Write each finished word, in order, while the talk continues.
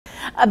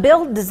A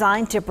bill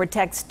designed to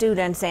protect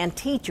students and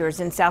teachers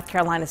in South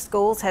Carolina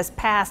schools has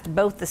passed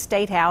both the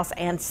State House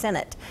and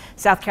Senate.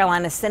 South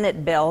Carolina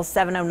Senate Bill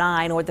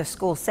 709, or the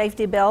School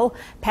Safety Bill,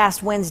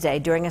 passed Wednesday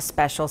during a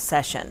special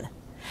session.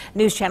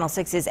 News Channel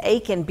 6's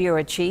Aiken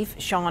Bureau Chief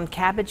Sean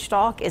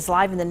Cabbage-Stalk is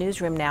live in the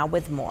newsroom now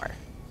with more.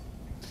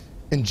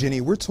 And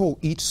Jenny, we're told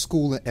each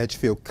school in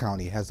Edgefield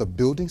County has a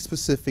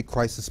building-specific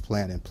crisis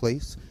plan in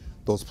place.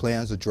 Those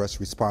plans address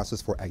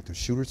responses for active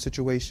shooter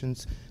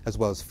situations, as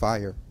well as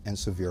fire and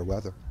severe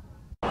weather.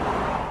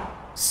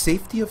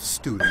 Safety of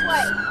students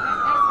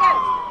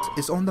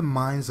is on the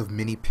minds of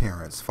many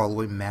parents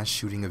following mass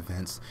shooting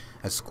events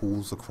at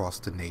schools across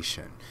the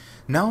nation.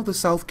 Now the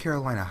South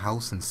Carolina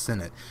House and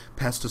Senate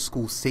passed a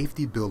school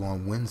safety bill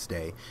on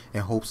Wednesday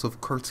in hopes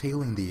of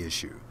curtailing the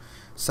issue.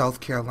 South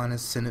Carolina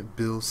Senate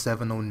Bill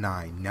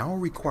 709 now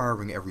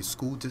requiring every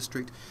school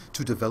district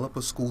to develop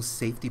a school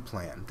safety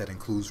plan that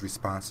includes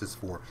responses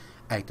for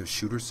active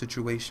shooter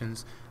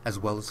situations as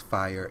well as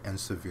fire and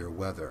severe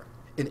weather.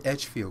 In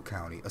Edgefield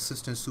County,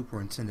 Assistant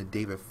Superintendent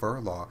David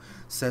Furlaw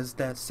says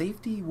that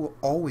safety will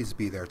always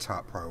be their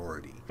top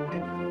priority.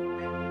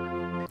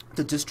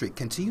 The district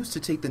continues to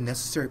take the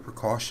necessary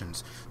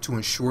precautions to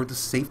ensure the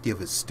safety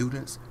of its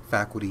students,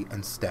 faculty,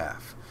 and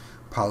staff.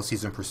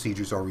 Policies and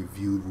procedures are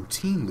reviewed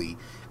routinely,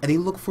 and they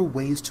look for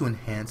ways to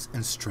enhance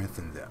and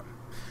strengthen them.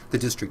 The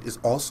district is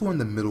also in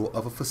the middle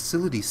of a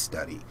facility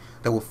study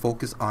that will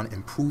focus on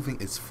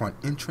improving its front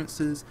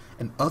entrances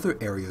and other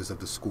areas of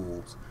the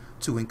schools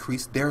to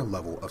increase their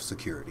level of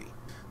security.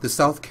 The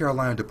South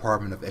Carolina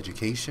Department of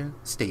Education,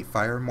 State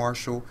Fire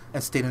Marshal,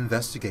 and state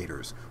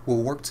investigators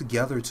will work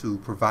together to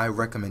provide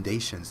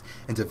recommendations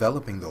in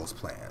developing those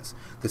plans.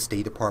 The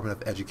State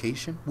Department of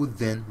Education will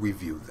then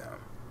review them.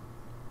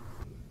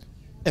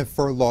 And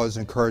Furlaw is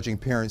encouraging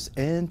parents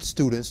and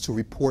students to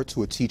report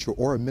to a teacher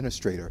or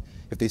administrator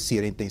if they see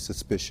anything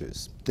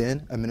suspicious.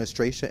 Then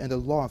administration and the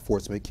law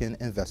enforcement can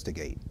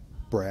investigate.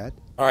 Brad?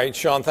 All right,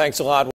 Sean, thanks a lot.